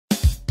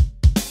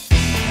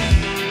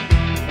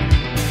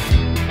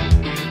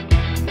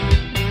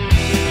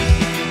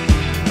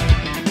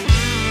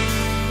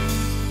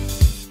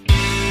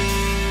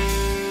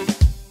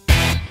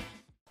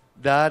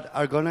that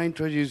are going to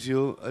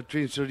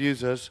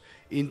introduce us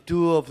in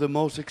two of the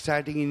most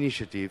exciting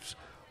initiatives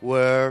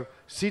where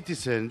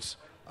citizens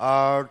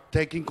are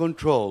taking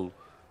control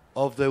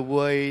of the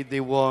way they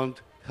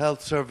want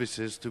health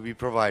services to be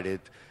provided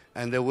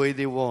and the way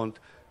they want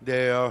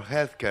their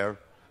healthcare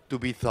to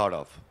be thought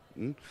of.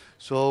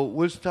 So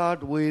we'll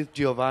start with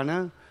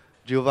Giovanna.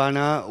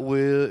 Giovanna,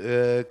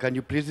 can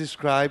you please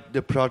describe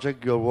the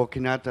project you're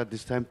working at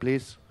this time,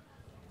 please?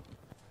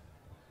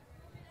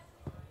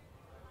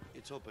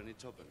 It's open.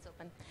 It's open.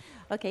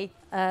 Okay.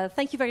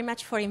 Thank you very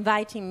much for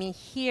inviting me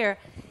here.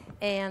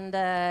 And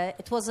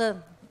it was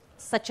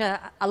such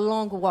a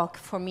long walk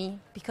for me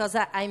because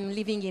I'm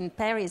living in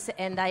Paris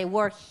and I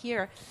work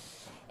here.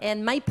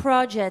 And my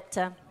project,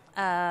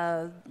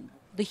 the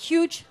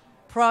huge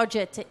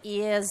project,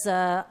 is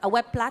a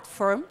web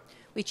platform,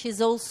 which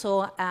is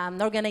also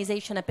an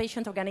organization, a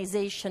patient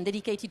organization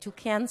dedicated to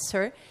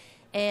cancer.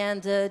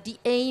 And the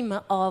aim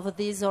of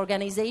this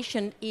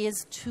organization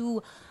is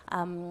to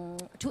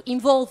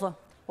involve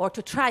or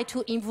to try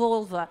to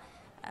involve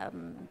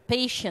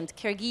patient,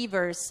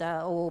 caregivers,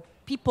 or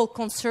people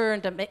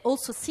concerned, but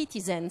also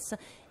citizens,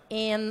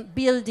 in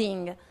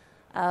building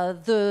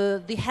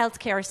the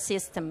healthcare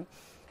system.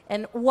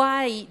 And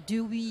why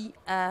do we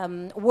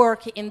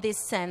work in this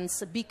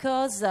sense?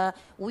 Because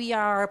we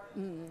are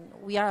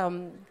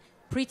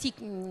pretty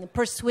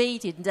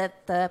persuaded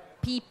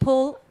that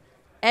people,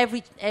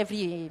 every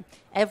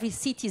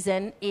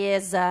citizen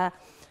is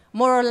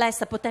more or less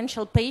a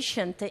potential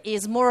patient,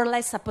 is more or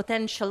less a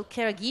potential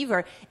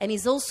caregiver, and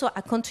is also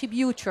a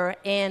contributor.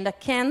 And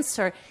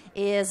cancer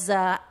is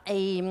a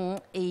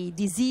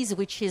disease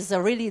which is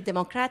really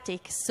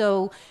democratic.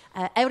 So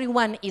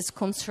everyone is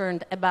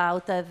concerned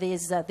about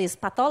this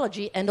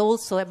pathology and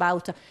also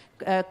about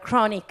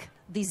chronic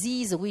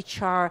disease,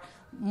 which are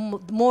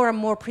more and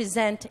more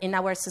present in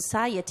our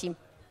society.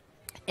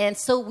 And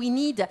so we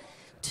need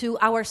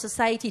our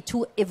society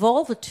to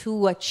evolve,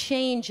 to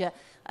change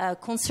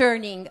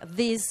concerning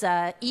these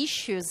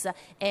issues,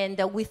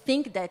 and we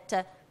think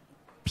that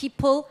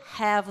people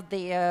have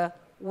their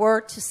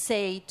word to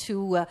say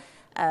to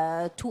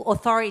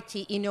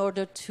authority in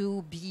order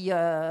to be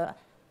a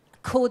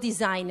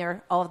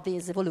co-designer of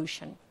this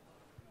evolution.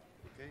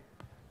 Okay.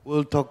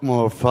 We'll talk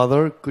more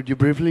further. Could you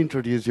briefly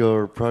introduce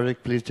your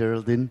project, please,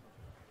 Geraldine?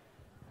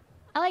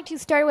 I'd like to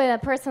start with a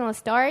personal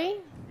story.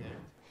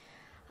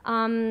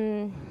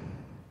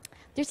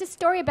 There's a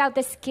story about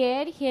this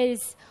kid.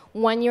 He's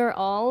 1 year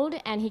old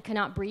and he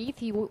cannot breathe.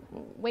 He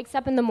wakes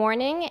up in the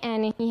morning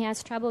and he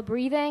has trouble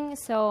breathing.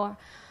 So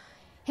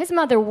his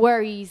mother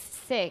worries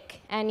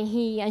sick,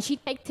 and she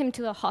takes him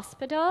to the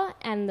hospital,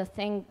 and the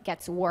thing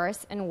gets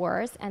worse and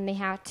worse, and they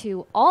have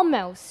to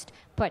almost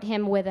put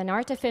him with an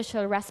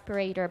artificial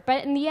respirator.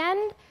 But in the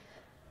end,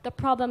 the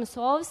problem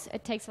solves.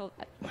 It takes,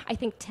 I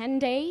think, 10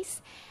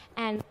 days,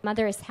 and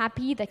mother is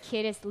happy. The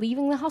kid is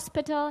leaving the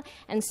hospital,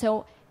 and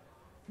so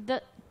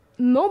the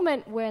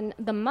moment when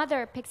the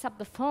mother picks up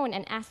the phone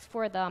and asks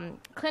for the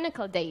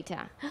clinical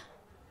data,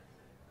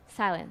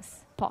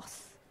 silence,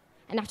 pause.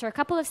 And after a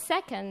couple of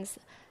seconds,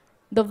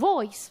 the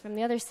voice from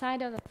the other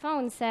side of the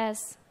phone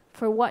says,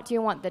 "For what do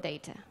you want the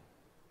data?"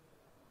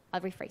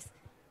 I'll rephrase.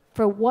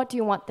 "For what do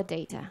you want the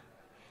data?"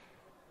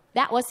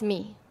 That was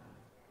me.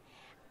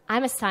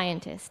 I'm a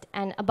scientist,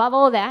 and above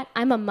all that,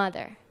 I'm a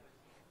mother.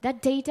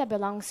 That data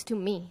belongs to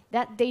me.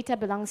 That data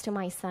belongs to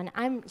my son.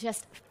 I'm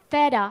just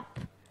fed up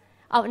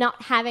of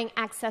not having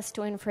access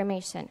to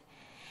information.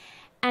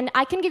 And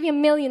I can give you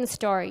a million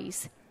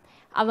stories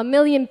of a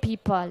million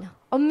people,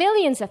 or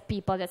millions of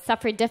people that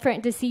suffer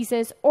different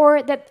diseases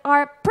or that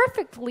are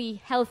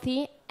perfectly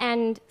healthy,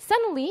 and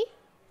suddenly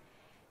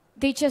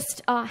they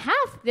just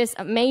have this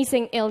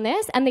amazing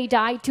illness and they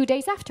die 2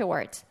 days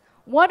afterwards.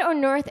 What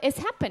on earth is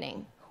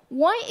happening?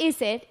 Why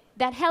is it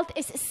that health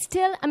is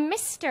still a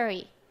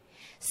mystery?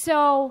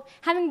 So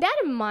having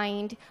that in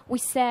mind, we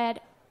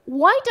said,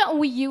 why don't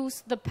we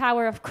use the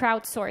power of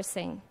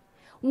crowdsourcing?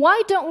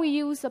 Why don't we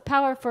use the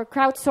power for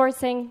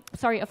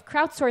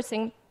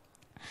crowdsourcing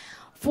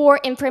for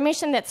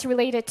information that's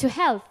related to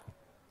health?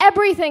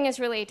 Everything is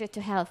related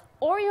to health.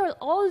 All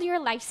your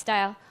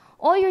lifestyle,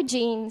 all your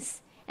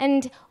genes,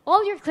 and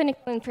all your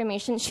clinical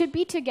information should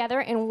be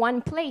together in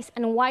one place.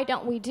 And why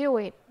don't we do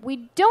it?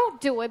 We don't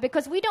do it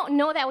because we don't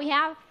know that we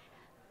have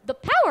the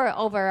power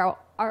over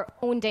our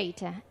own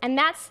data. And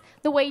that's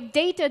the way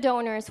data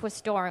donors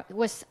was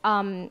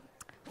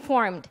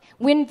formed.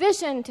 We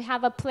envisioned to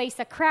have a place,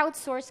 a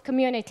crowdsourced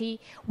community,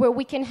 where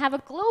we can have a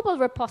global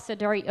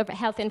repository of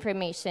health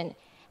information.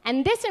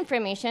 And this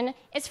information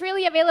is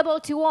really available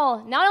to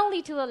all, not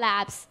only to the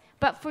labs,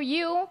 but for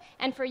you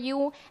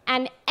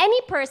and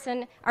any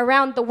person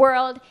around the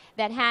world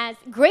that has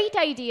great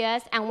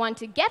ideas and want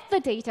to get the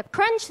data,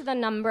 crunch the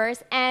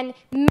numbers, and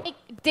make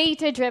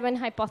data-driven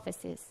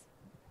hypotheses.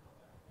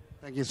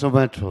 Thank you so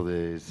much for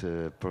this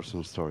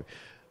personal story.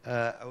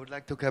 I would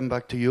like to come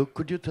back to you.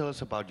 Could you tell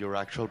us about your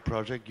actual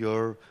project?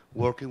 You're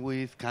working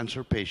with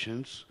cancer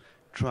patients,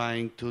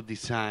 trying to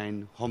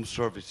design home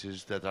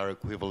services that are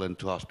equivalent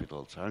to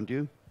hospitals, aren't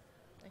you?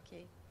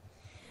 Okay.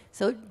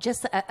 So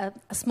just a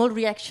small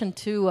reaction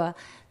to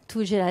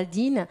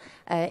Geraldine.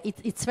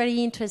 It's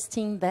very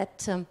interesting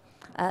that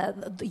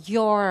the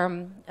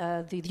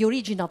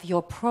origin of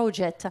your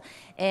project,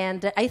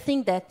 and I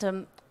think that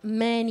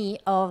many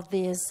of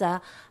these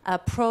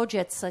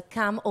projects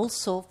come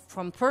also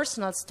from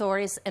personal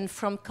stories and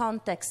from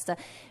context,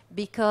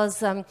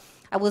 because I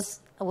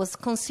was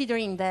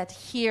considering that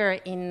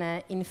here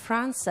in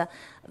France,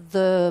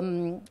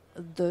 the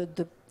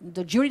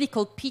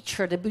juridical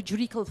picture, the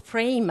juridical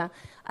frame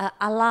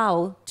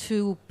allow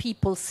to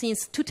people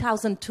since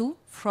 2002,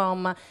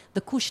 from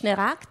the Kouchner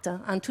Act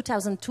in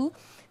 2002,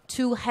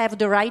 to have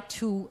the right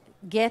to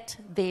get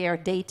their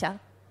data.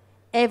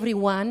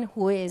 Everyone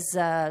who is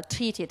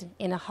treated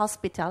in a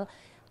hospital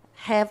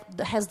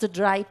has the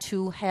right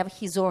to have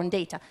his own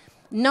data.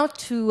 Not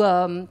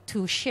to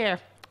share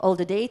all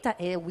the data.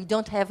 We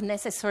don't have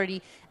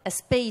necessarily a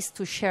space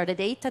to share the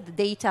data. The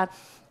data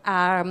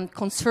are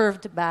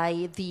conserved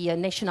by the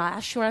national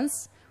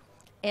assurance,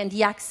 and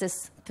the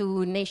access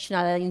to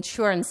national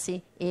insurance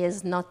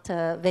is not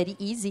very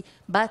easy.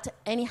 But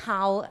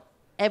anyhow,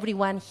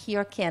 everyone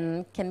here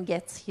can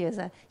get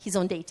his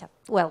own data.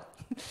 Well,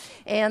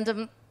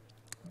 and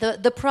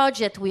the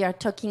project we are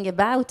talking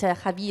about,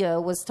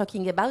 Javier was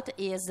talking about,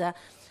 is a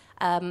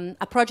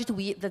project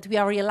that we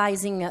are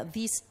realizing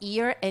this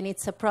year, and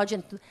it's a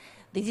project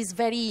that is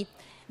very,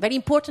 very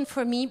important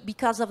for me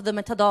because of the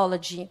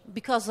methodology,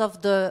 because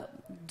of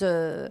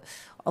the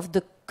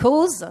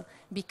cause,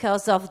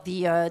 because of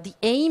the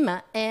aim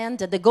and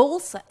the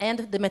goals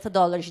and the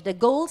methodology. The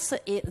goals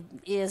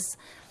is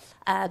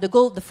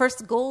the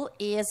first goal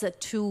is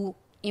to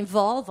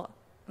involve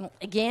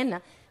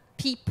again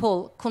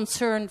people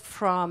concerned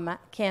from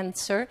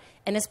cancer,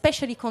 and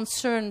especially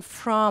concerned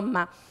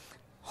from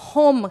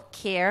home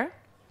care,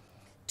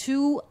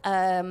 to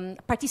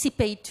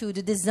participate to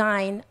the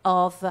design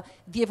of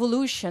the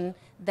evolution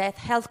that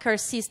healthcare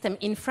system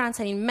in France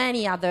and in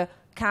many other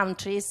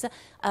countries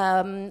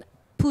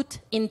put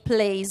in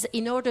place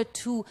in order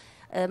to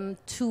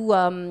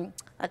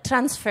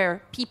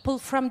transfer people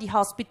from the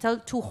hospital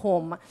to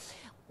home.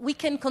 We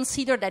can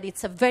consider that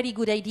it's a very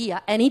good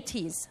idea, and it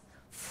is,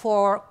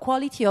 for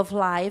quality of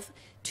life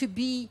to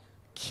be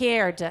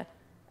cared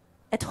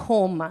at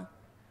home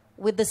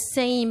with the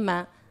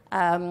same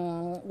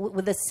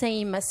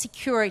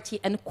security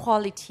and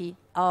quality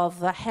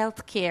of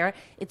health care.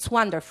 It's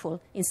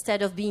wonderful,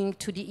 instead of being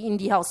in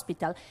the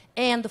hospital.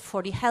 And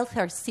for the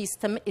healthcare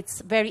system,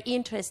 it's very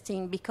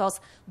interesting because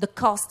the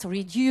cost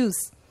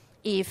reduce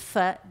if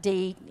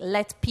they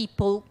let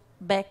people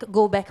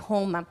go back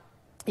home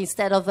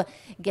instead of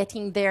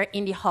getting there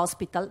in the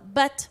hospital.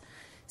 But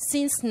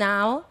since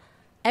now,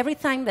 every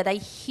time that I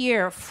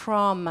hear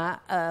from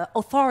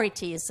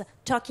authorities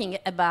talking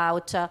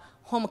about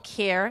home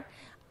care,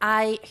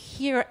 I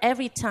hear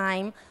every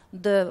time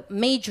the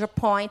major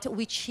point,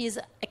 which is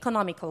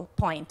economical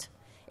point.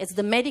 It's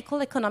the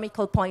medical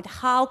economical point.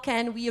 How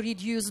can we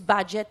reduce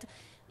budget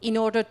in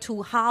order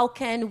to, how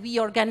can we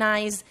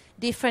organize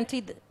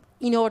differently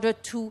in order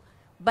to,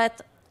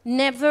 but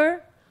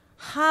never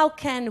how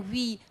can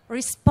we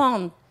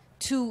respond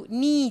to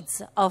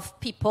needs of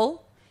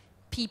people,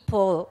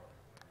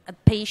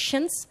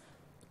 patients,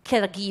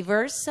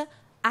 caregivers,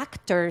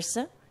 actors,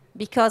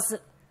 because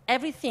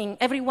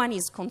everyone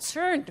is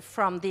concerned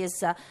from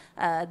this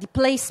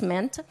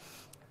displacement,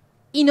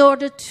 in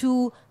order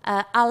to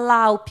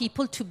allow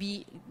people to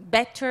be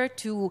better,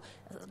 to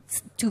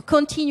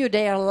continue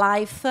their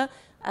life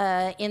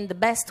in the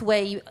best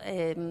way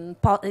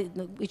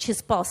which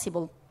is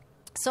possible.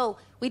 So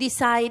we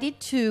decided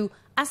to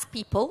ask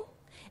people,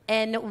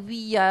 and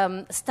we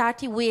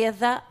started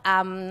with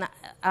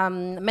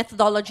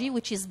methodology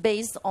which is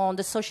based on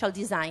the social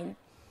design.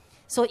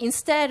 So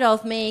instead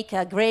of make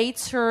a great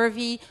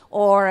survey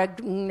or a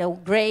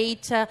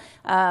great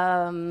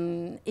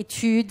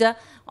etude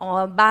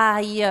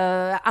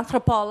by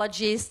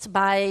anthropologists,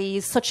 by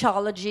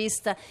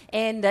sociologists,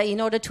 and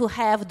in order to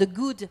have the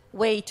good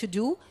way to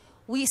do,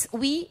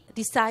 we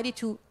decided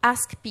to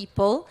ask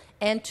people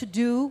and to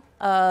do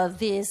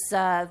this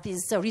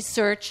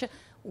research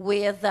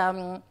with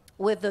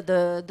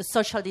the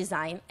social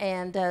design.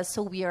 And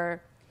so we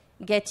are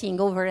getting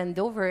over and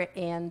over,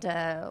 and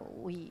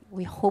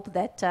we hope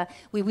that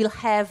we will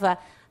have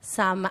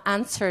some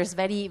answers,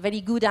 very,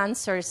 very good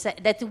answers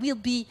that will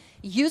be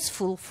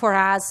useful for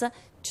us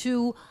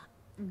to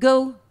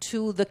go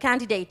to the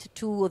candidate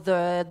to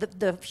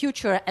the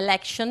future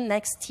election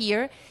next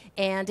year,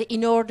 and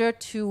in order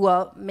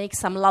to make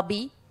some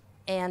lobby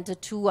and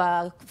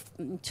to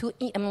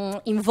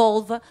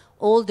involve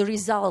all the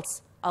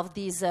results of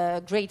this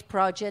great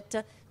project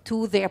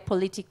to their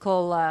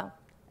political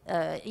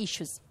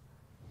issues.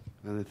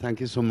 Thank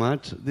you so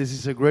much. This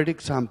is a great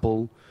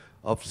example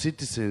of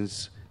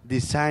citizens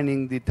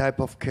designing the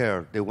type of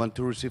care they want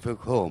to receive at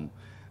home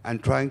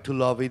and trying to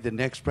lobby the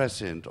next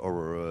president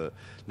or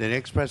the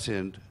next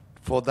president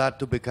for that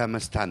to become a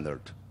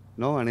standard.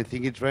 No? And I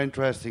think it's very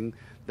interesting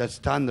that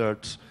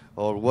standards,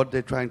 or what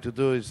they're trying to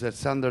do is that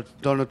standards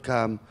do not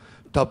come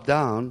top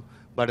down,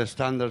 but the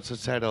standards are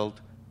settled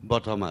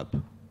bottom up.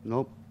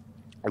 No,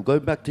 I'm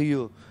going back to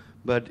you,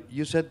 but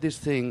you said this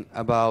thing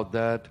about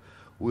that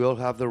we all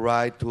have the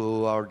right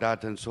to our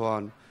data and so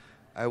on.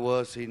 I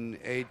was in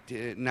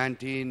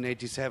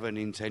 1987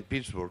 in St.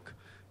 Petersburg,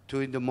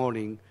 2 in the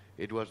morning.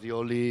 It was the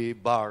only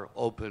bar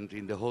opened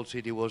in the whole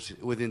city, was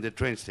within the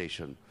train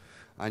station.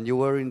 And you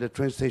were in the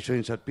train station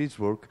in St.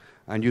 Petersburg,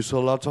 and you saw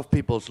lots of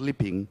people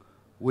sleeping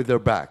with their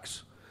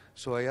bags.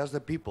 So I asked the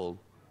people,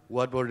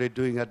 what were they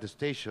doing at the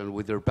station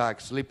with their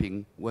bags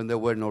sleeping when there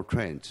were no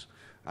trains?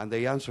 And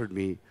they answered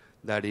me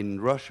that in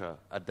Russia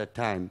at that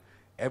time,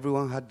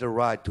 everyone had the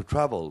right to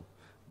travel,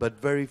 but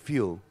very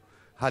few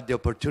had the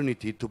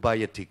opportunity to buy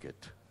a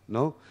ticket.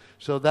 No?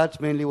 So that's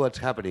mainly what's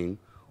happening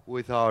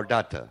with our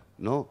data.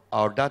 No?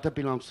 Our data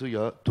belongs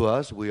to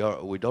us.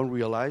 We don't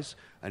realize,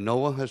 and no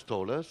one has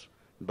told us,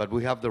 but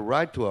we have the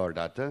right to our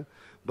data,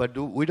 but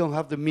we don't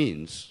have the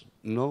means,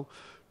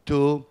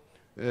 to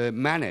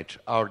manage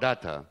our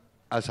data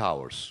as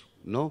ours.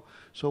 No?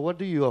 So what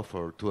do you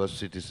offer to us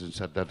citizens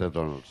at Data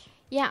Donalds?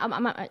 Yeah,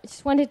 I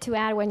just wanted to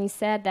add when you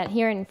said that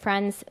here in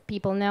France,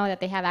 people know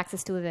that they have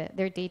access to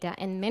their data.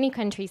 In many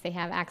countries, they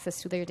have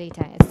access to their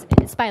data.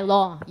 It's by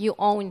law. You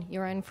own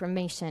your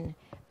information.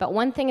 But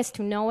one thing is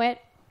to know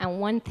it, and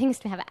one thing is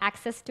to have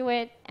access to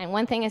it, and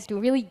one thing is to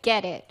really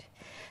get it.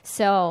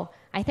 So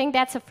I think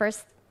that's the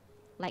first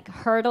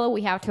hurdle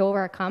we have to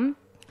overcome.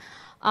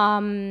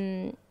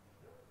 I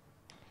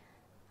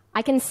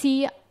can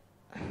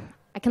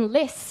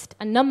list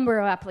a number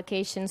of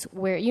applications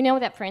where, you know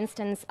that, for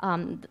instance,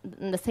 in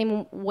the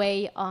same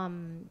way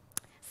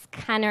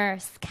scanner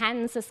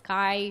scans the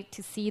sky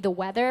to see the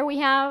weather we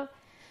have,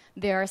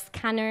 there are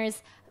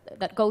scanners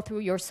that go through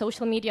your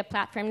social media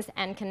platforms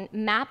and can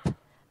map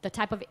the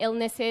type of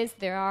illnesses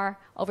there are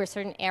over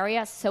certain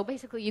areas. So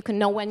basically, you can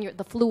know when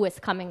the flu is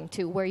coming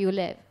to where you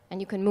live, and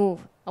you can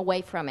move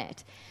away from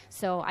it.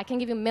 So I can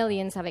give you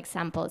millions of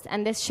examples,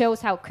 and this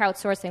shows how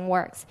crowdsourcing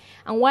works.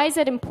 And why is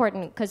it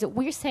important? Because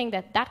we're saying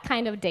that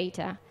kind of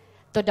data,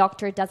 the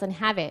doctor doesn't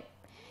have it.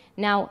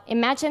 Now,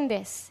 imagine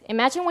this.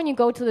 Imagine when you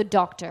go to the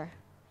doctor,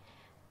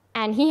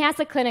 and he has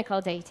the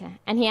clinical data,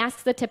 and he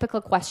asks the typical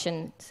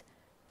questions.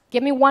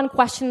 Give me one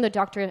question the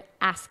doctor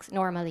asks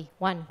normally,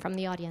 one from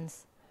the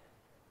audience.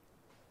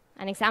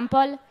 An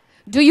example,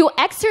 do you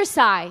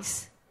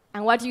exercise?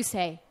 And what do you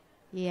say?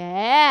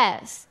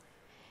 Yes.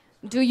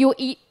 Do you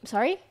eat?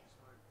 Sorry?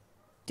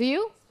 Do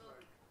you?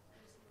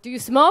 Do you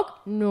smoke?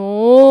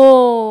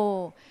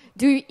 No.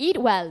 Do you eat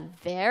well?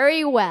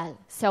 Very well.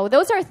 So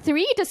those are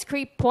 3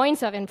 discrete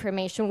points of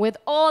information with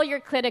all your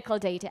clinical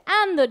data.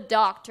 And the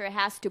doctor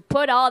has to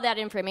put all that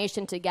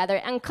information together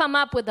and come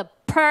up with a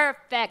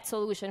perfect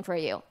solution for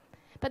you.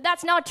 But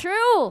that's not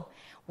true.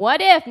 What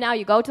if now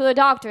you go to the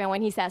doctor and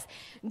when he says,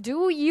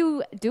 do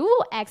you do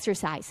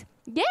exercise?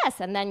 Yes,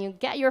 and then you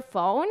get your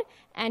phone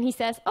and he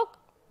says, oh,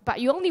 but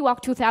you only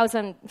walk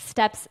 2,000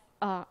 steps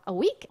a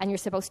week and you're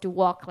supposed to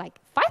walk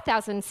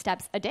 5,000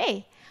 steps a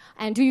day.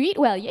 And do you eat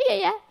well?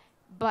 Yeah.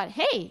 But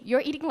hey,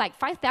 you're eating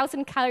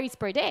 5,000 calories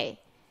per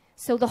day.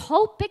 So the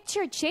whole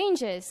picture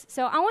changes.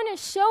 So I want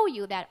to show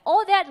you that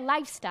all that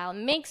lifestyle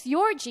makes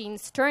your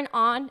genes turn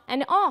on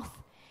and off.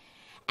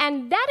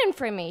 And that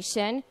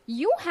information,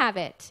 you have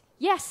it.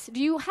 Yes,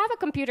 do you have a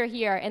computer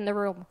here in the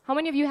room? How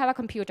many of you have a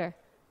computer?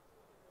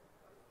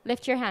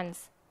 Lift your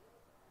hands.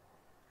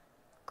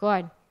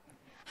 Good.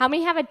 How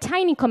many have a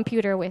tiny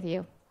computer with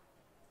you?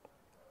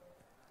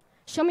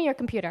 Show me your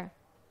computer.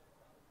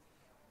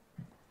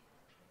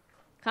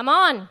 Come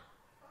on.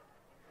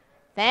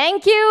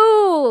 Thank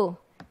you.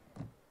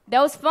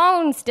 Those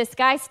phones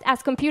disguised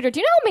as computer. Do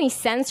you know how many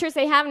sensors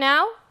they have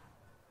now?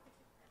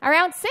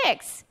 Around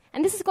 6.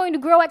 And this is going to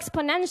grow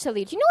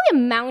exponentially. Do you know the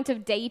amount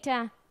of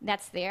data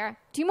that's there?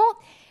 Do you know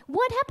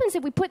what happens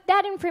if we put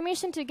that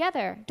information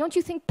together? Don't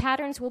you think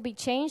patterns will be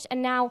changed?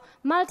 And now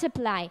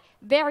multiply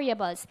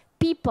variables,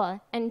 people,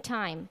 and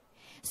time.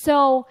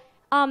 So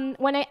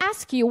when I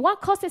ask you,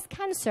 what causes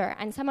cancer?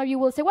 And some of you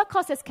will say, what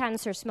causes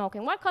cancer?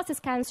 Smoking. What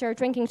causes cancer?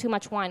 Drinking too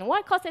much wine.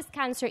 What causes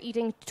cancer?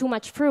 Eating too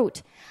much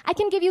fruit. I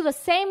can give you the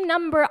same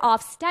number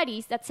of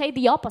studies that say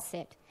the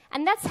opposite.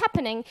 And that's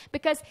happening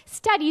because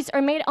studies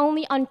are made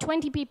only on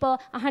 20 people,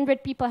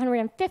 100 people,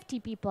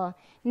 150 people.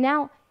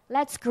 Now,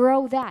 let's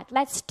grow that.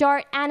 Let's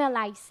start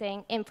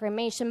analyzing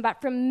information, but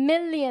from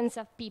millions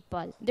of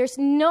people. There's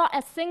not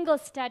a single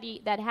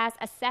study that has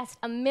assessed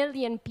 1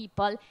 million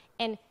people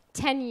in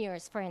 10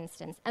 years, for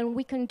instance. And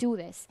we can do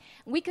this.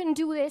 We can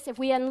do this if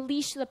we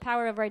unleash the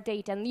power of our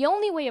data. And the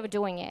only way of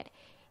doing it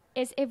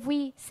is if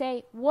we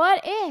say,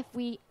 what if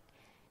we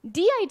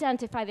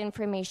de-identify the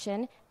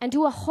information and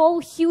do a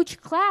whole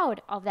huge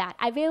cloud of that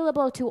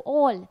available to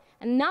all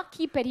and not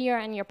keep it here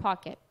in your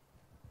pocket?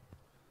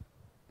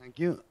 Thank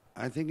you.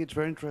 I think it's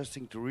very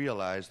interesting to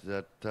realize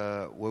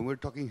that when we're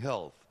talking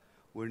health,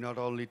 we're not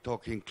only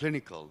talking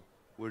clinical,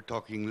 we're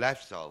talking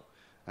lifestyle.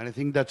 And I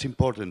think that's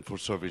important for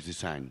service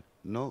design,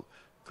 no?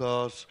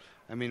 Because,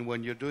 I mean,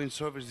 when you're doing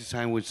service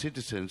design with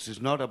citizens,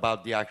 it's not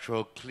about the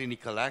actual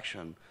clinical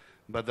action,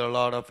 but there are a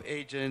lot of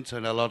agents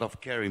and a lot of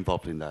care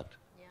involved in that.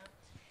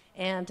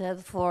 and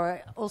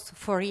for also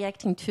for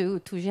reacting to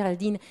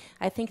Geraldine.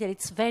 I think that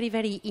it's very,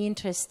 very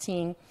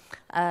interesting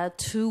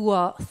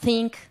to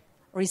think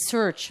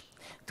research,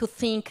 to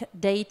think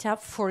data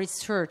for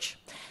research.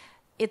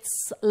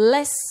 It's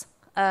less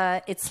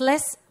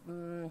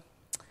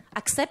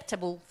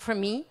acceptable for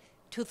me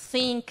to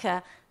think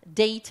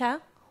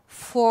data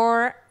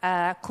for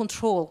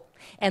control.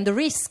 And the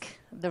risk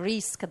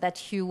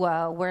that you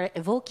were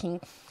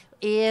evoking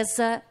is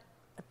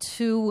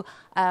to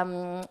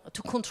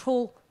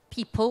control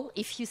people.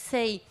 If you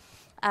say,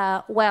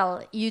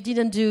 well, you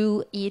didn't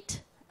do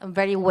it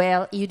very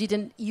well, you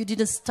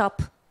didn't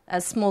stop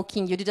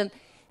smoking, you didn't.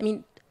 I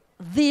mean,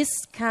 this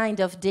kind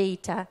of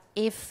data,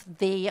 if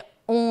they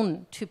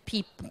own to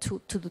people,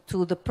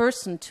 to the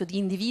person, to the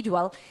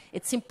individual,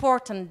 it's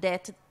important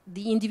that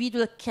the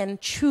individual can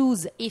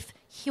choose if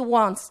he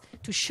wants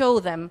to show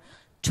them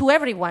to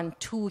everyone,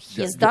 to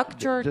his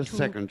doctor. Just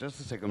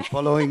a second.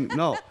 Following,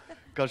 no,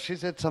 because she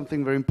said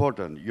something very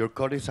important. You're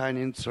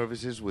co-designing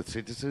services with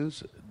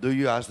citizens. Do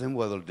you ask them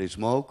whether they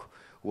smoke,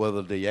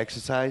 whether they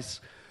exercise?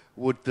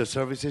 Would the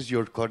services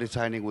you're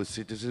co-designing with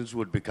citizens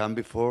would become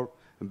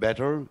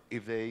better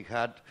if they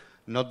had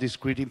not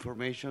discrete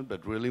information,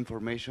 but real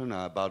information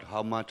about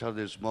how much are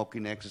they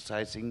smoking,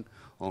 exercising,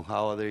 on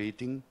how are they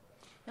eating?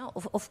 No,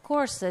 of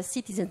course,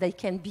 citizens they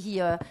can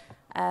be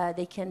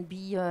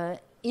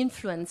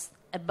influenced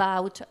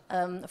about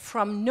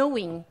from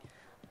knowing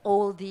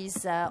all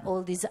these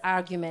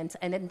arguments,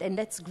 and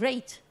that's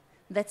great.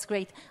 That's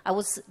great. I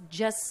was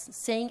just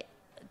saying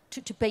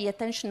to pay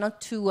attention, not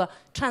to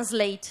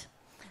translate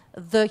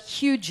the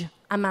huge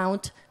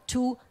amount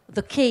to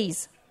the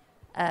case,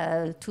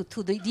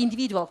 to the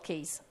individual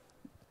case.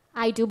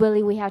 I do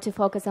believe we have to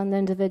focus on the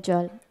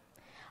individual.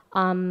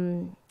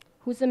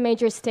 Who's the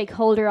major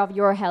stakeholder of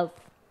your health?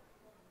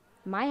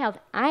 My health.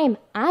 I'm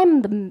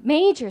the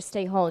major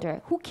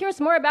stakeholder. Who cares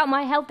more about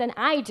my health than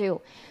I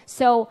do?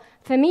 So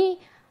for me,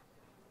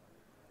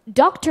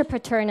 doctor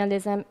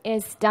paternalism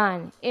is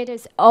done. It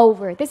is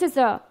over. This is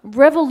a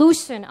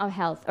revolution of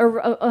health,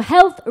 a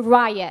health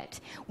riot,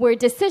 where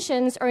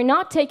decisions are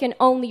not taken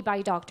only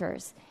by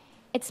doctors.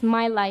 It's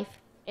my life,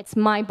 it's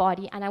my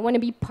body, and I want to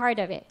be part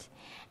of it.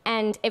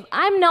 And if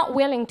I'm not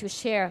willing to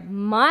share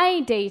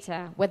my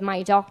data with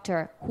my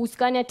doctor, who's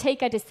going to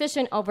take a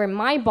decision over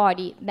my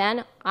body,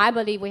 then I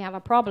believe we have a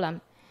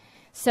problem.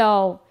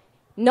 So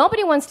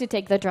nobody wants to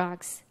take the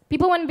drugs.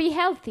 People want to be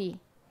healthy.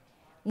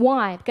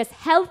 Why? Because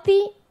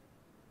healthy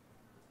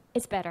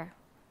is better.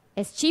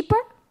 It's cheaper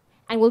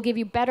and will give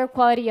you better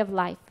quality of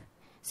life.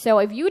 So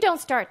if you don't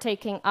start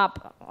taking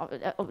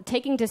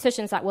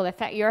decisions that will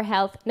affect your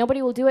health,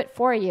 nobody will do it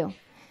for you.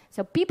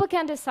 So people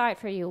can decide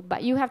for you,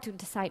 but you have to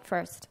decide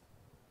first.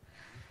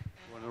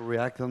 Want to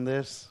react on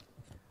this?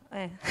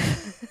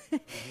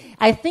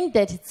 I think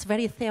that it's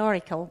very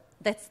theoretical.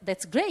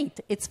 That's great.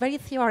 It's very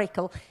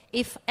theoretical.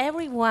 If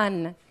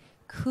everyone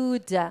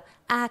could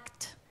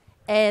act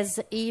as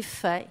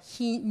if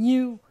he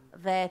knew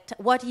that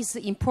what is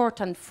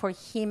important for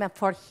him and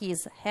for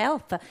his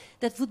health,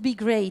 that would be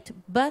great.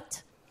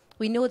 But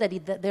we know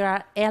that there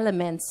are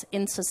elements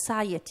in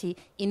society,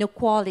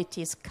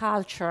 inequalities,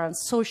 culture and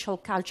social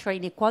culture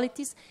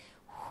inequalities,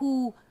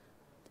 who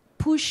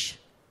push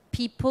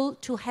people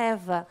to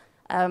have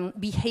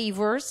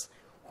behaviors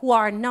who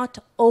are not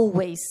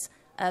always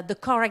the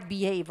correct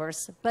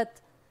behaviors. But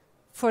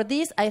for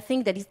this, I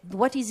think that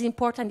what is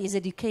important is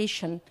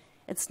education.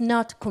 It's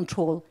not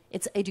control,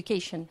 it's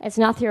education. It's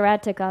not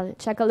theoretical.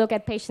 Take a look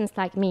at patients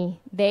like me.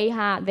 They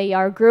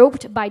are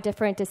grouped by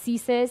different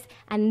diseases,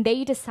 and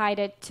they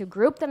decided to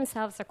group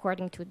themselves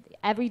according to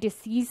every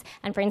disease.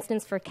 And for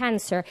instance, for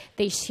cancer,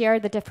 they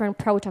share the different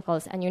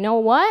protocols. And you know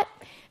what?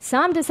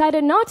 Some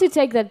decided not to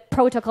take the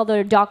protocol that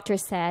the doctor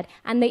said,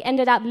 and they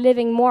ended up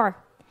living more.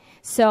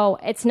 So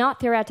it's not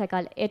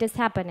theoretical. It is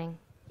happening.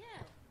 Yeah,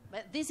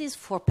 but this is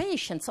for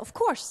patients, of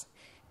course.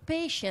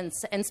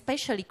 Patients, and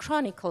especially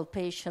chronic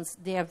patients,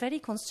 they are very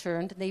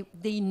concerned.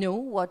 They know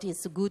what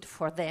is good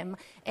for them,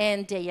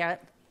 and they are.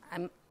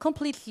 I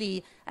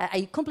completely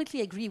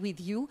agree with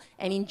you.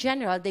 And in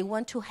general, they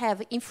want to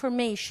have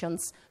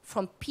informations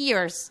from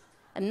peers,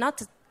 and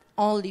not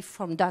only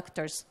from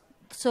doctors.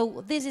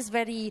 So this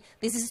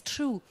is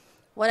true.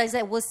 What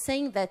I was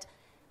saying, that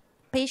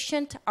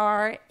patients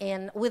are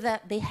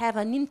they have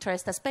an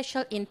interest, a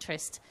special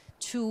interest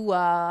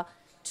to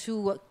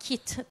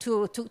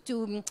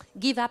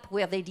give up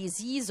with their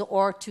disease,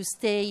 or to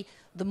stay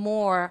the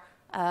more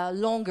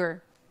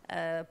longer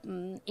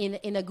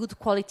in a good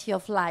quality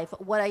of life.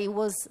 What I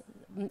was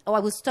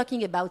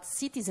talking about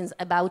citizens,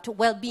 about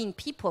well-being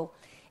people,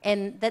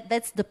 and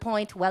that's the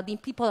point. Well-being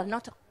people are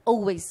not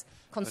always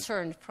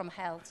concerned from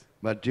health.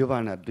 But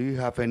Giovanna, do you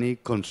have any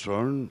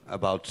concern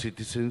about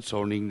citizens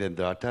owning the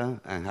data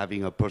and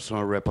having a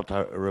personal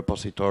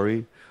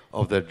repository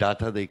of their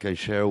data they can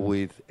share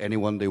with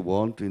anyone they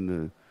want in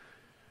the...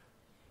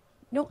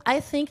 No, I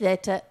think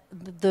that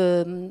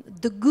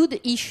the good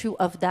issue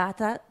of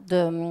data,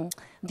 the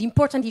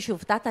important issue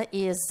of data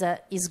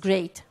is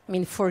great. I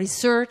mean, for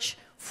research,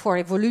 for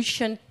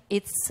evolution,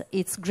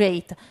 it's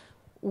great.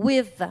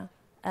 with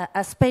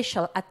a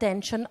special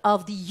attention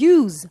of the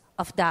use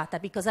of data,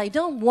 because I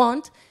don't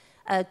want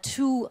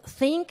to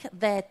think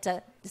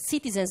that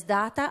citizens'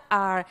 data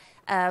are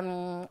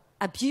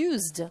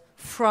abused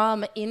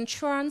from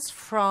insurance,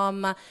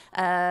 from,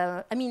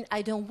 I mean,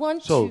 I don't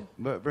want to... So,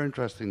 very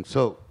interesting.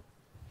 So,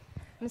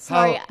 I'm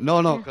sorry.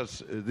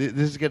 because this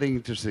is getting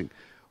interesting.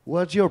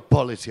 What's your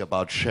policy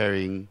about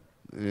sharing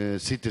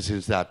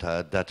citizens'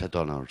 data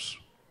donors?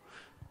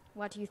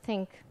 What do you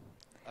think?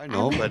 I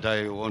know, but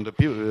I want the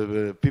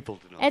people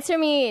to know. It's for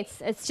me,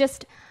 it's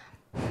just,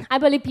 I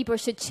believe people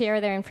should share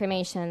their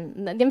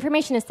information. The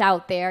information is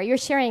out there. You're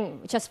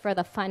sharing just for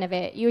the fun of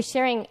it. You're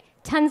sharing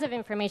tons of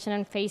information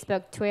on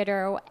Facebook,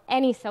 Twitter, or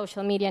any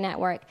social media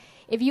network.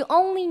 If you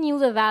only knew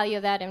the value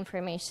of that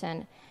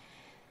information.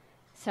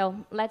 So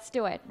let's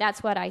do it.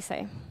 That's what I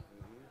say.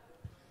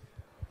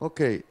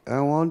 Okay,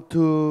 I want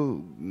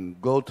to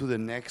go to the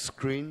next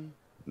screen,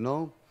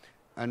 no?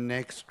 And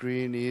next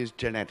screen is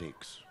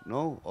genetics,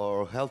 no?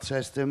 Our health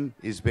system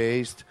is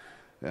based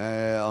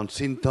on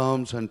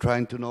symptoms and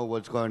trying to know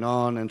what's going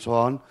on and so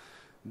on.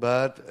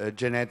 But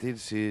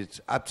genetics is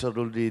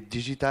absolutely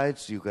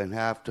digitized. You can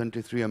have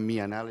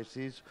 23andMe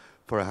analysis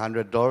for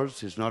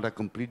 $100. It's not a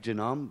complete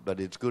genome, but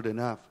it's good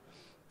enough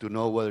to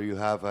know whether you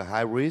have a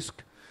high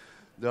risk.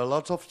 There are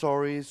lots of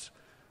stories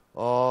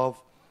of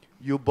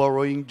you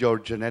borrowing your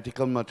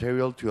genetical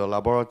material to a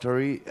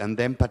laboratory and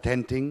then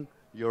patenting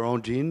your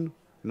own gene,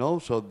 no?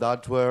 So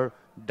that's where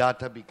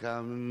data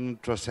become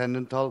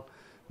transcendental.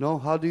 No,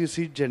 how do you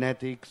see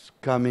genetics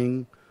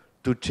coming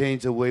to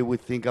change the way we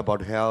think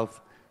about health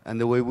and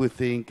the way we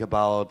think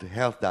about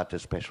health data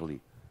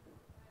especially?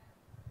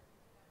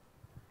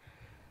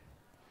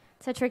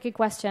 It's a tricky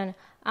question.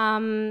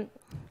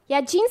 Yeah,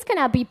 genes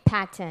cannot be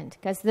patented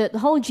because the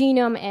whole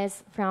genome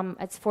is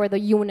it's for the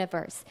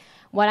universe.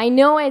 What I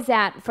know is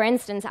that, for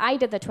instance, I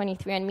did the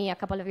 23andMe a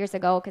couple of years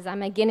ago because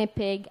I'm a guinea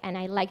pig and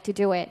I like to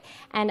do it.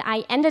 And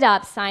I ended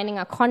up signing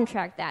a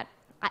contract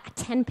a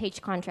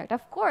 10-page contract.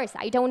 Of course,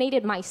 I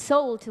donated my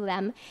soul to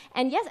them.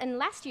 And yes, and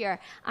last year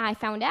I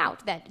found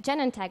out that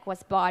Genentech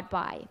was bought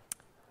by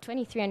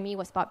 23andMe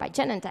was bought by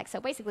Genentech. So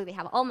basically they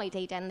have all my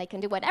data and they can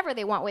do whatever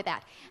they want with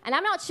that. And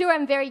I'm not sure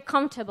I'm very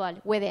comfortable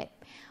with it.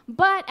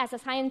 But as a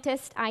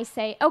scientist, I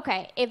say,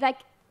 okay, if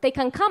they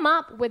can come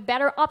up with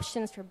better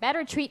options for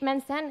better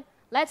treatments, then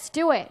let's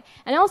do it.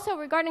 And also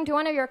regarding to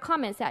one of your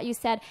comments that you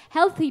said,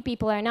 healthy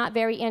people are not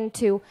very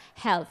into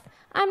health.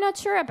 I'm not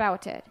sure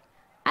about it.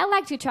 I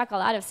like to track a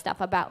lot of stuff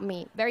about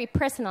me, very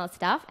personal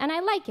stuff, and I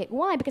like it.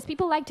 Why? Because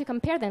people like to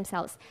compare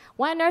themselves.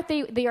 Why on earth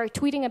they are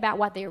tweeting about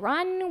what they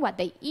run, what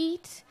they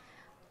eat,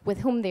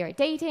 with whom they are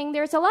dating.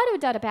 There's a lot of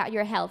data about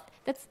your health.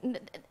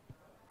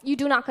 You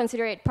do not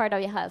consider it part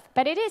of your health,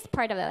 but it is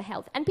part of the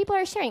health. And people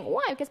are sharing.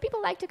 Why? Because people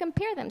like to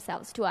compare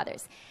themselves to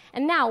others.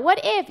 And now,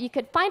 what if you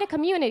could find a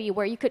community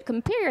where you could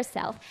compare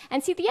yourself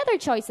and see the other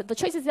choices, the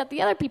choices that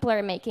the other people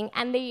are making,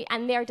 and they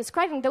are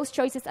describing those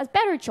choices as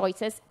better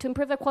choices to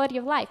improve the quality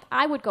of life?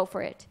 I would go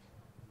for it.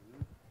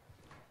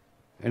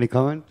 Any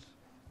comments?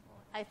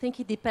 I think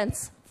it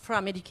depends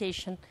from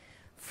education,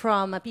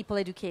 from people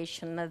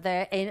education.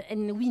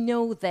 And we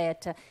know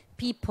that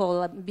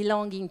people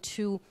belonging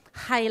to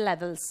high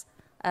levels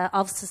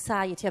of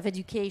society, of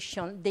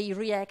education, they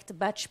react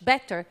much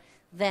better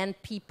than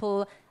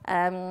people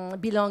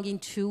belonging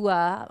to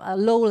a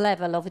low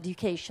level of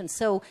education.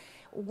 So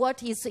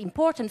what is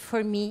important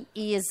for me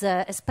is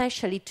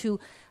especially to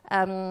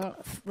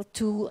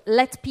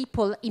let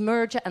people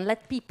emerge and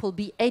let people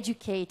be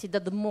educated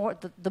the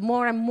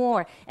more and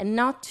more, and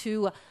not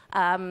to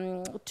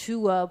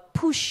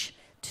push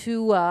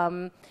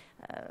to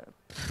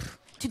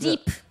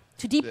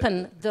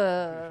deepen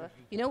the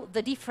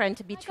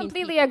difference between. I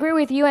completely agree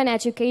with you, and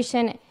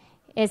education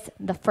is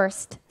the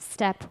first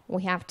step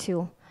we have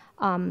to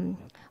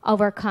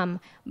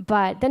overcome.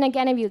 But then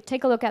again, if you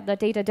take a look at the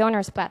Data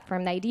Donors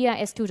platform, the idea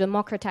is to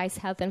democratize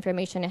health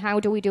information. And how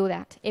do we do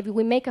that? If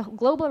we make a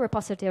global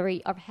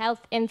repository of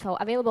health info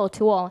available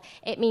to all,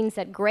 it means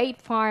that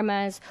great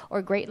pharmas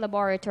or great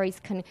laboratories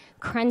can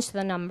crunch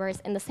the numbers.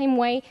 In the same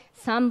way,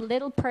 some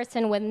little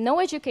person with no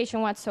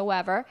education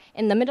whatsoever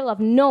in the middle of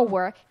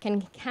nowhere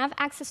can have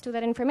access to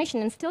that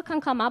information and still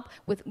can come up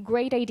with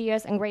great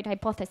ideas and great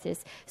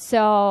hypotheses.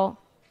 So...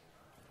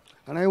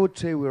 And I would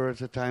say we're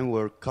at a time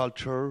where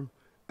culture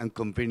and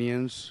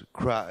convenience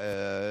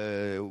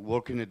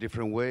work in a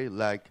different way.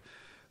 Like,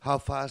 how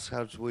fast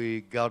have we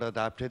got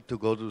adapted to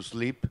go to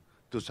sleep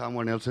to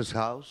someone else's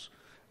house?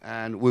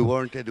 And we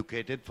weren't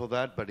educated for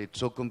that, but it's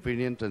so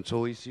convenient and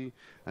so easy.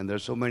 And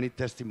there's so many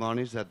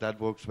testimonies that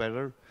works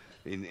better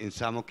in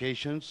some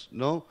occasions,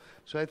 no?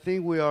 So I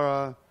think we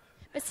are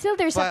but still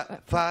there's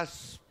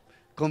fast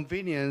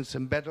convenience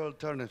and better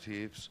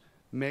alternatives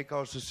make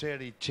our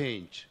society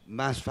change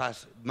much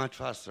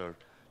faster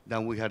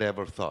than we had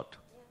ever thought.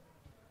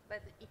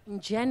 But in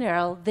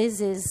general, this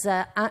is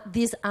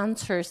these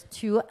answers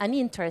to an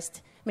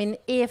interest. I mean,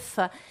 if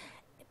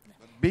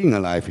being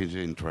alive is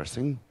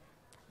interesting.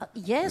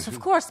 Yes, of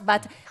course.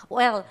 But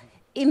well,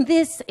 in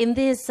this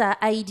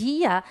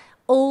idea,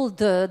 all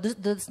the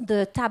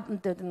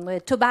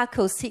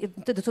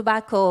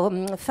tobacco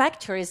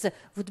factories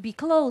would be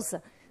closed.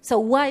 So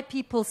why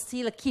people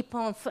still keep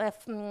on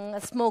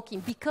smoking?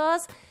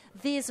 Because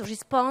this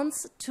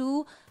responds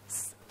to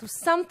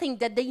something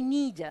that they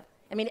need.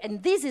 I mean,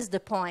 and this is the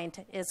point,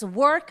 is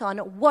work on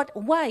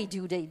why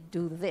do they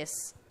do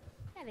this?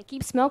 Yeah, they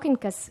keep smoking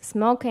because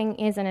smoking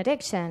is an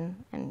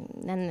addiction. And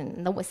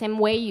then the same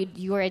way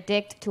you're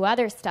addicted to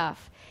other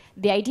stuff.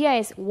 The idea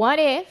is, what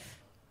if,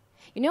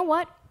 you know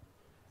what?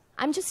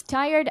 I'm just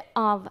tired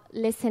of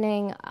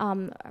listening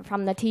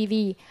from the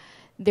TV.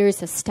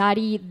 There's a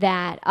study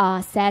that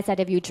says that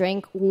if you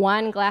drink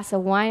 1 glass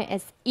of wine,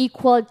 it's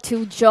equal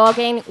to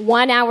jogging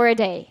 1 hour a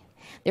day.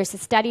 There's a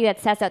study that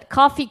says that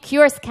coffee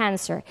cures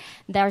cancer.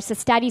 There's a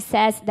study that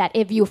says that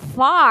if you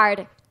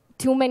fart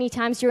too many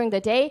times during the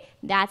day,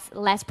 that's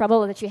less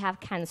probable that you have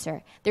cancer.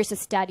 There's a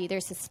study.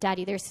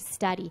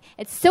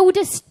 It's so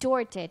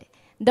distorted,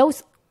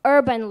 those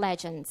urban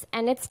legends,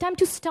 and it's time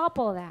to stop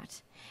all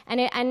that.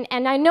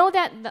 And I know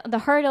that the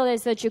hurdle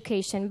is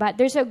education, but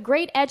there's a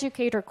great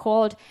educator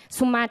called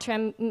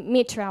Sumatra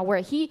Mitra,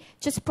 where he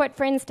just put,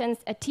 for instance,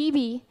 a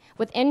TV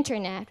with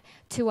internet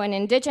to an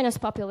indigenous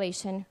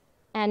population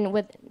and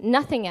with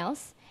nothing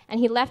else, and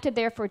he left it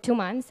there for 2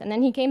 months, and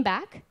then he came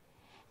back,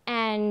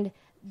 and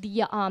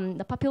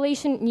the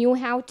population knew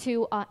how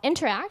to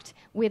interact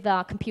with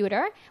a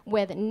computer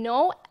with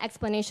no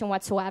explanation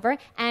whatsoever,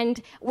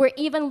 and we're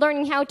even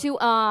learning how to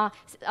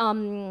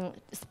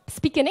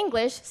speak in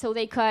English so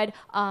they could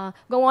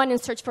go on and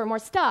search for more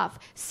stuff.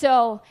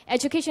 So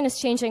education is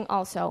changing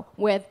also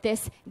with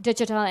this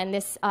digital and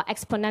this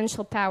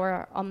exponential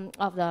power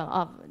of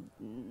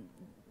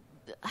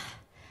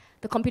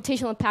the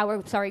computational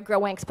power,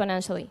 growing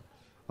exponentially.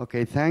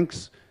 Okay,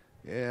 thanks.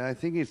 I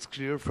think it's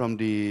clear from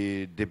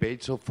the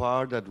debate so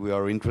far that we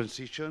are in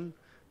transition,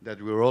 that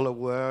we're all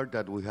aware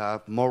that we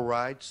have more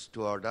rights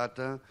to our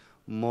data,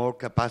 more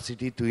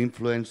capacity to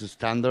influence the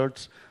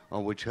standards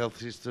on which health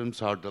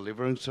systems are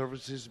delivering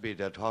services, be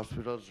it at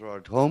hospitals or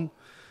at home,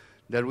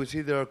 that we see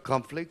there are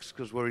conflicts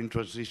because we're in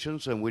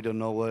transitions and we don't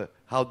know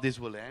how this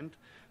will end.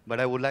 But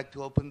I would like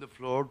to open the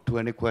floor to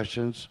any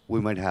questions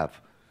we might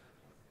have.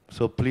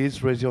 So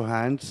please raise your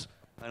hands,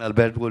 and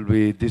Albert will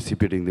be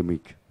distributing the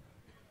mic.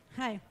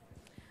 Hi.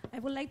 I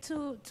would like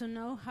to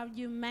know how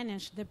you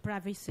manage the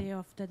privacy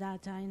of the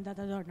data in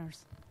data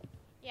donors.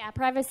 Yeah,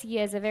 privacy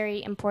is a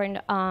very important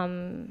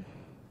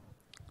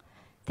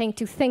thing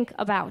to think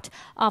about.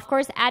 Of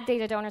course, at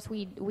data donors,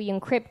 we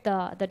encrypt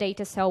the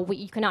data, so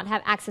you cannot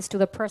have access to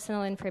the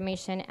personal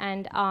information.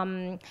 And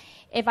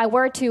if I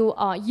were to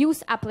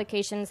use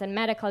applications and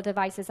medical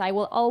devices, I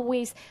will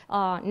always,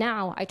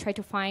 now, I try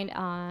to find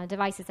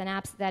devices and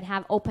apps that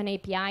have open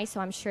API, so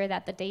I'm sure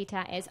that the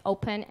data is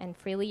open and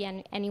freely,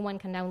 and anyone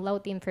can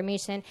download the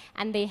information.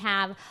 And they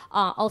have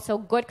also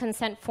good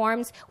consent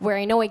forms where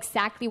I know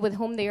exactly with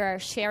whom they are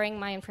sharing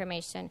my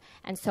information.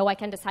 And so I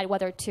can decide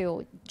whether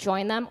to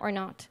join them or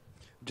not.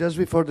 Just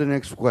before the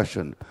next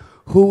question,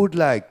 who would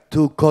like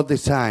to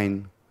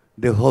co-design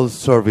the whole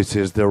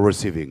services they're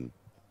receiving?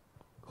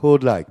 Who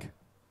would like?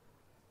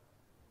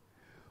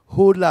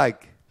 Who would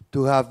like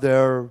to have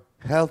their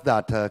health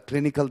data,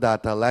 clinical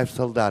data,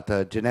 lifestyle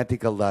data,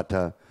 genetical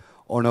data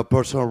on a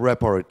personal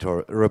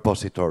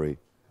repository?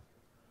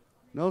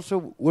 No,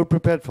 so we're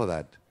prepared for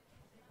that.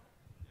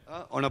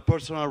 On a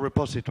personal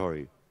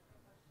repository.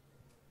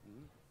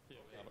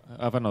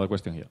 I have another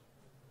question here.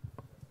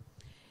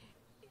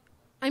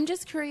 I'm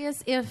just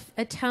curious if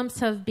attempts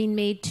have been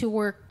made to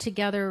work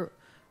together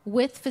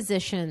with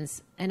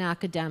physicians and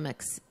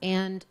academics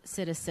and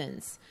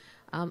citizens.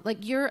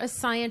 Like, you're a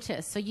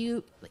scientist, so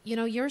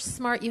you're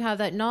smart, you have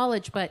that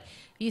knowledge, but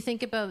you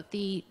think about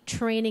the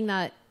training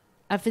that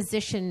a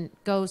physician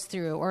goes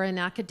through or an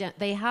academic,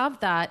 they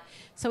have that.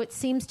 So it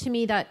seems to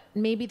me that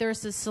maybe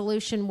there's a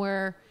solution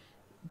where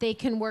they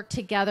can work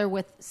together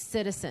with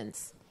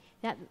citizens.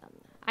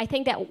 I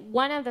think that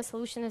one of the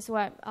solutions is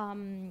what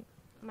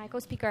my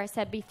co-speaker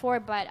said before,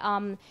 but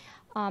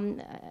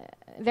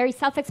very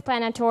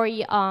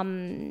self-explanatory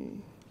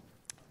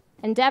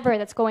endeavor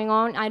that's going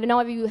on. I don't know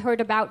if you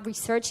heard about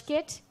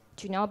ResearchKit.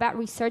 Do you know about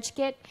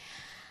ResearchKit?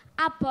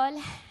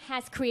 Apple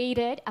has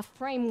created a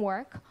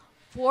framework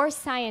for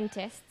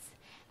scientists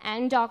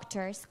and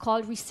doctors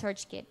called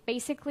ResearchKit.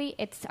 Basically,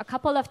 it's a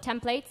couple of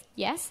templates,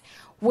 yes,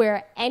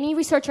 where any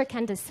researcher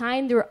can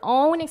design their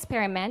own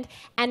experiment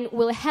and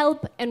will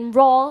help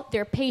enroll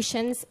their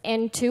patients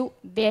into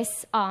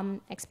this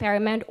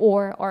experiment,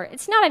 or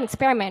it's not an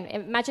experiment.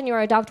 Imagine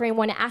you're a doctor and you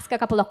want to ask a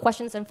couple of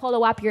questions and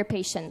follow up your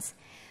patients.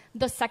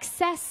 The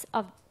success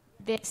of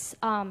this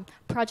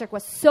project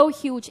was so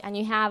huge, and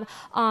you have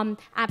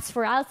apps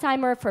for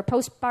Alzheimer, for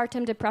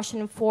postpartum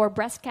depression, for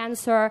breast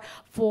cancer,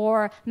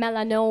 for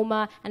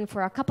melanoma, and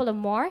for a couple of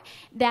more,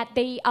 that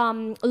they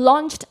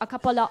launched a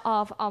couple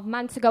of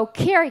months ago,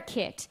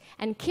 CareKit.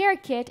 And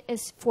CareKit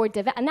is for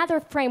another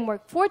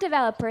framework for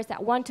developers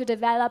that want to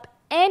develop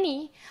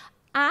any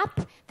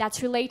app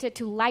that's related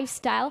to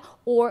lifestyle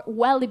or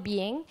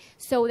well-being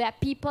so that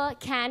people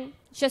can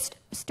just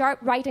start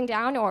writing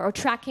down or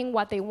tracking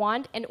what they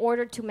want in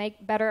order to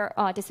make better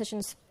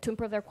decisions to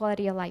improve their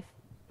quality of life.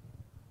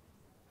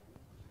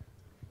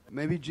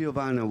 Maybe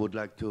Giovanna would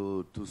like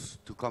to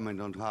comment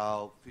on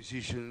how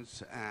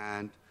physicians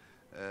and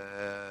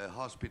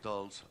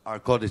hospitals are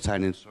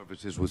co-designing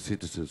services with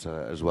citizens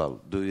as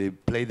well. Do they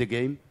play the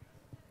game?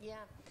 Yeah.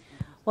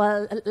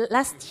 Well,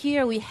 last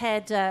year we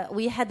had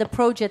a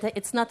project.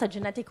 It's not a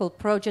genetical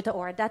project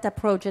or a data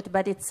project,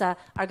 but it's an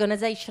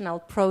organizational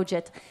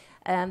project.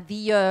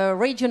 The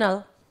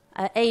regional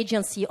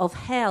agency of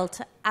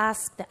health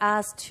asked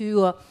us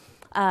to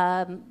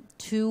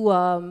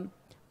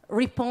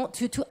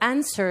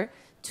answer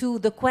to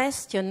the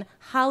question: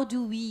 how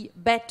do we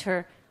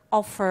better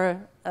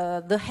offer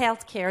the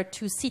healthcare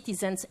to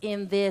citizens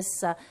in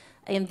this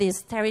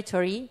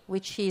territory,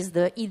 which is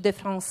the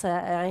Île-de-France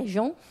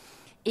region,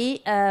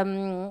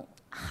 and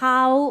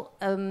how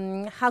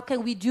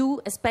can we do,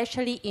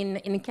 especially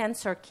in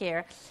cancer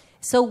care?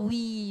 So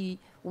we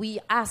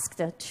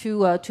asked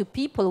to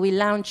people. We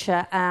launched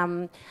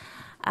a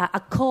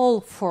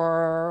call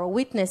for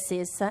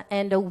witnesses,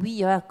 and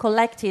we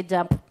collected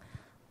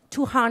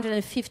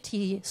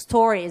 250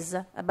 stories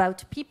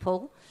about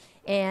people.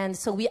 And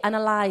so we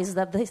analyzed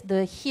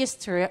the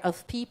history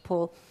of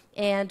people,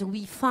 and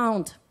we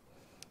found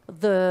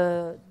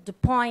the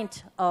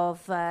point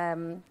of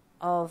the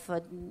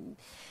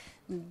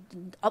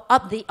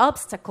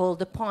obstacle,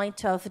 the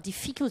point of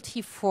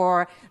difficulty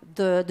for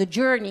the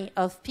journey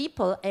of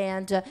people,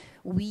 and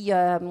we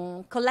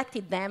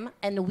collected them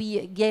and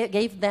we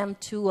gave them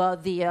to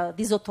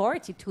this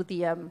authority, to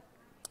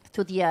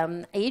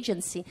the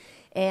agency,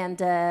 and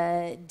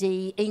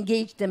they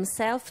engaged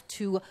themselves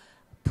to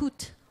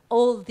put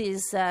all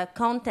these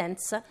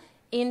contents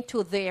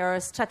into their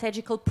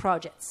strategical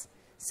projects.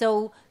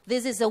 So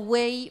this is a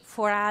way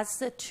for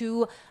us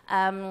to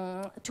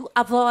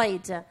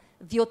avoid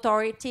the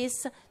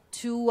authorities,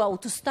 to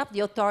stop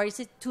the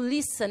authorities, to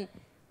listen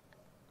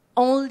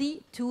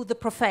only to the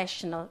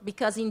professional.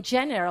 Because in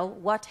general,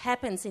 what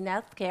happens in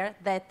healthcare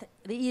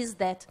is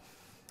that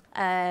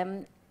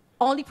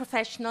only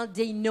professionals,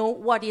 they know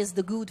what is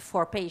the good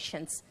for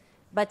patients.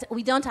 But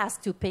we don't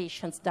ask to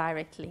patients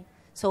directly.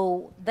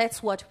 So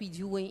that's what we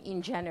do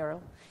in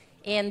general.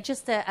 And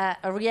just a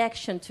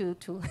reaction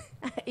to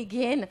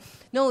again,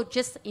 no,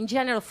 just in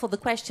general for the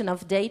question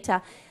of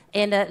data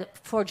and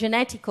for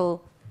genetical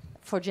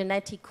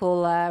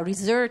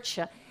research,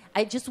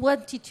 I just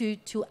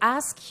wanted to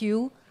ask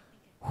you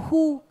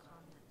who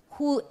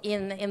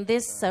in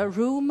this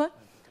room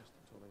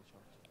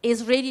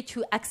is ready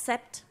to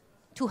accept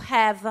to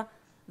have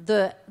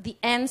the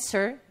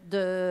answer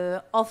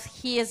of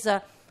his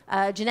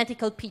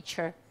genetical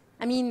picture.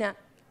 I mean,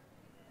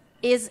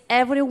 is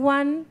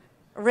everyone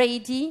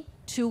ready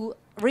to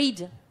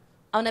read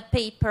on a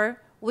paper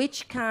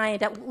which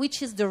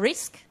is the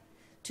risk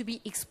to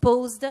be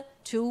exposed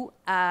to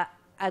a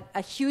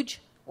huge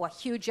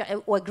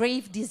or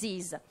grave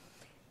disease?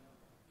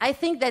 I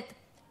think that,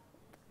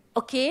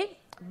 okay,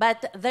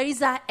 but there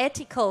is an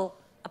ethical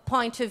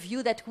point of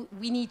view that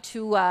we need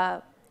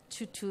to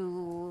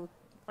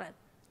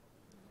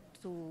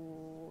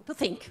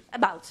think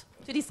about,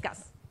 to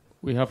discuss.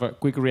 We have a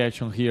quick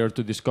reaction here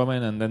to this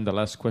comment, and then the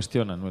last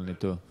question, and we'll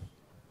need to...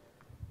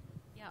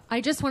 Yeah,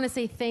 I just want to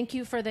say thank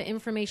you for the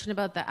information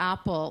about the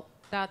apple.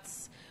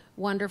 That's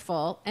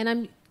wonderful. And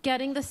I'm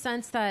getting the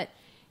sense that,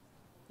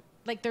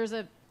 like,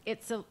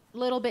 it's a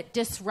little bit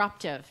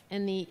disruptive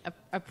in the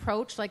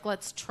approach. Like,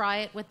 let's try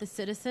it with the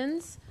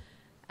citizens,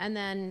 and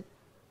then,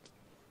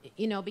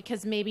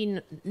 because maybe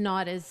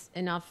not as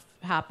enough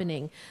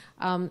happening.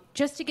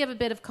 Just to give a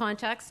bit of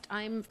context,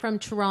 I'm from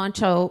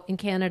Toronto in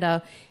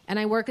Canada, and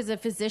I work as a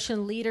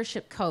physician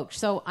leadership coach.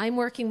 So I'm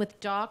working with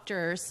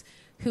doctors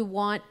who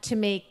want to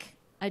make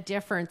a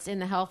difference in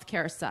the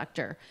healthcare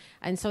sector.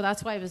 And so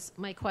that's why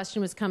my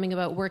question was coming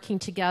about working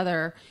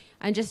together.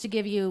 And just to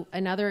give you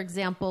another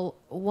example,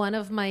 one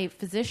of my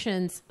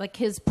physicians, like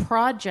his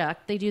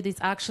project, they do these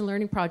action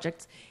learning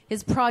projects.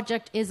 His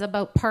project is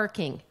about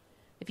parking.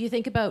 If you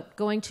think about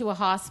going to a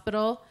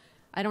hospital,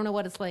 I don't know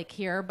what it's like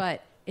here,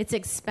 but it's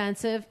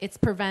expensive, it's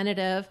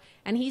preventative,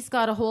 and he's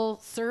got a whole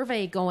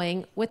survey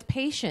going with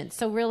patients,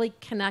 so really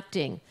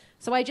connecting.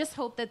 So I just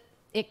hope that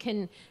it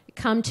can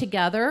come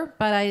together,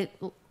 but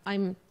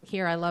I'm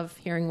here. I love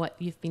hearing what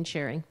you've been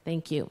sharing.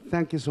 Thank you.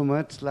 Thank you so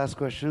much. Last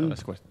question.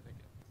 Last question.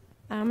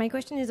 My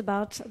question is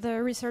about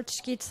the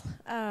research kit,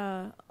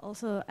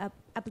 also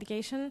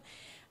application.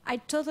 I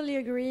totally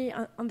agree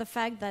on the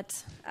fact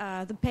that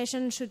the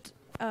patient should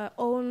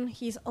own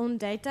his own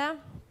data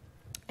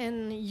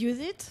and use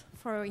it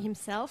for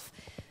himself.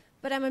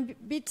 But I'm a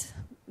bit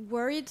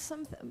worried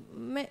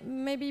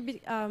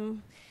maybe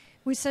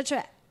with such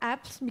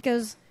apps,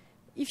 because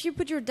if you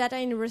put your data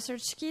in a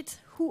research kit,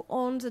 who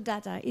owns the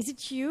data? Is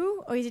it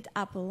you or is it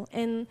Apple?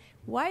 And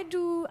why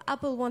do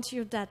Apple want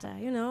your data,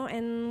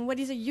 and what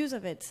is the use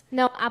of it?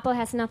 No, Apple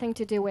has nothing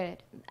to do with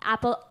it.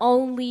 Apple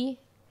only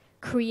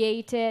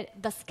created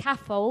the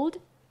scaffold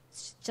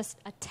It's just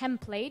a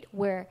template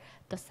where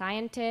the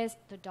scientist,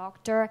 the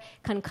doctor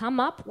can come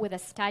up with a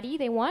study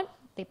they want,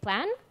 they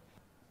plan,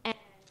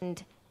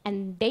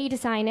 and they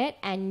design it,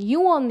 and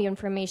you own the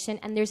information,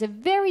 and there's a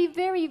very,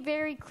 very,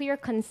 very clear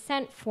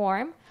consent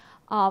form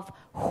of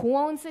who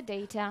owns the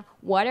data,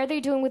 what are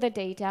they doing with the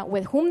data,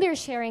 with whom they're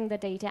sharing the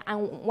data,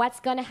 and what's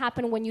going to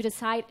happen when you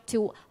decide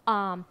to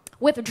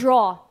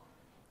withdraw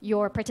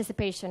your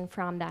participation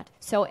from that.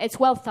 So it's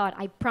well thought.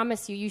 I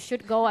promise you, you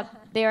should go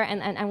up there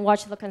and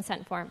watch the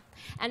consent form.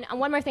 And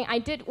one more thing, I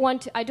do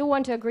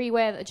want to agree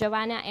with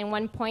Giovanna in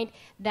one point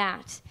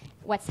that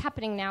what's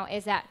happening now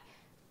is that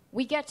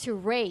we get to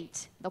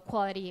rate the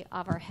quality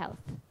of our health,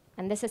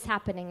 and this is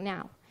happening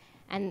now.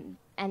 And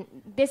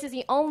this is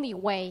the only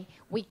way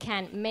we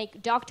can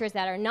make doctors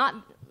that are not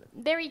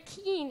very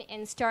keen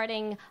in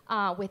starting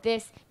with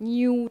this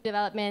new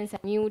developments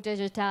and new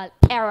digital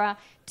era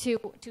to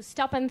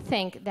stop and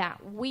think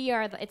that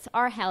it's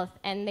our health,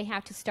 and they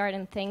have to start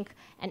and think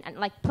and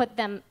like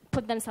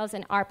put themselves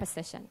in our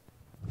position.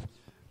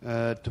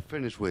 To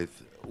finish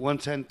with, one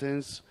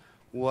sentence,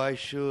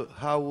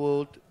 how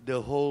would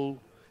the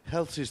whole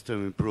health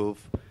system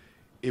improve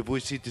if we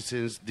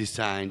citizens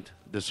designed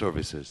the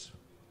services?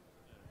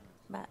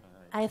 But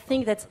I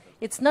think that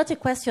it's not a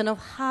question of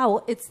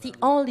how, it's the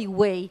only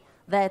way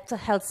that the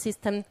health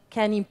system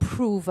can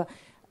improve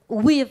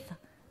with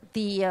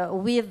the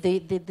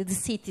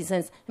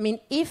citizens. I mean,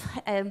 if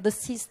the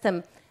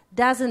system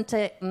doesn't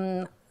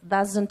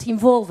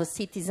involve the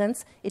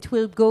citizens, it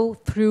will go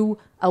through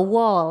a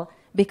wall,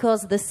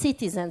 because the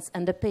citizens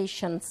and the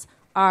patients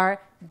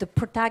are the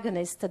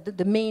protagonists,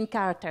 the main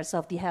characters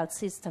of the health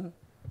system.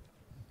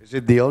 Is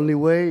it the only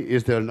way?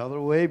 Is there another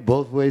way?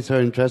 Both ways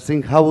are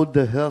interesting. How would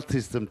the health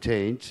system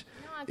change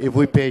if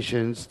we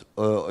patients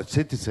or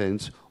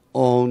citizens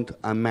owned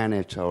and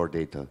managed our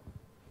data?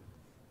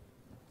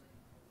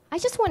 I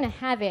just want to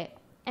have it.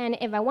 And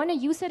if I want to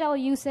use it, I'll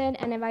use it.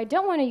 And if I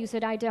don't want to use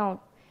it, I don't.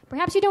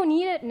 Perhaps you don't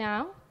need it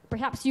now.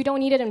 Perhaps you don't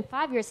need it in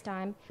 5 years'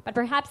 time. But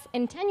perhaps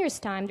in 10 years'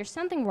 time, there's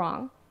something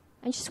wrong.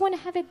 And you just want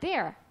to have it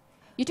there.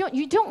 You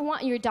don't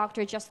want your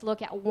doctor just to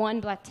look at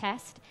one blood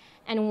test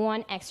and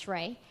one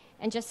x-ray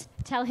and just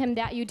tell him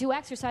that you do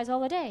exercise all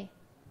the day.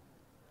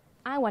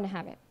 I want to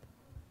have it.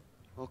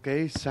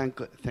 Okay,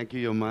 thank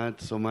you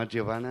so much,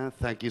 Giovanna.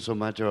 Thank you so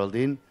much,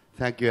 Geraldine.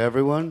 Thank you,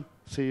 everyone.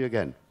 See you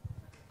again.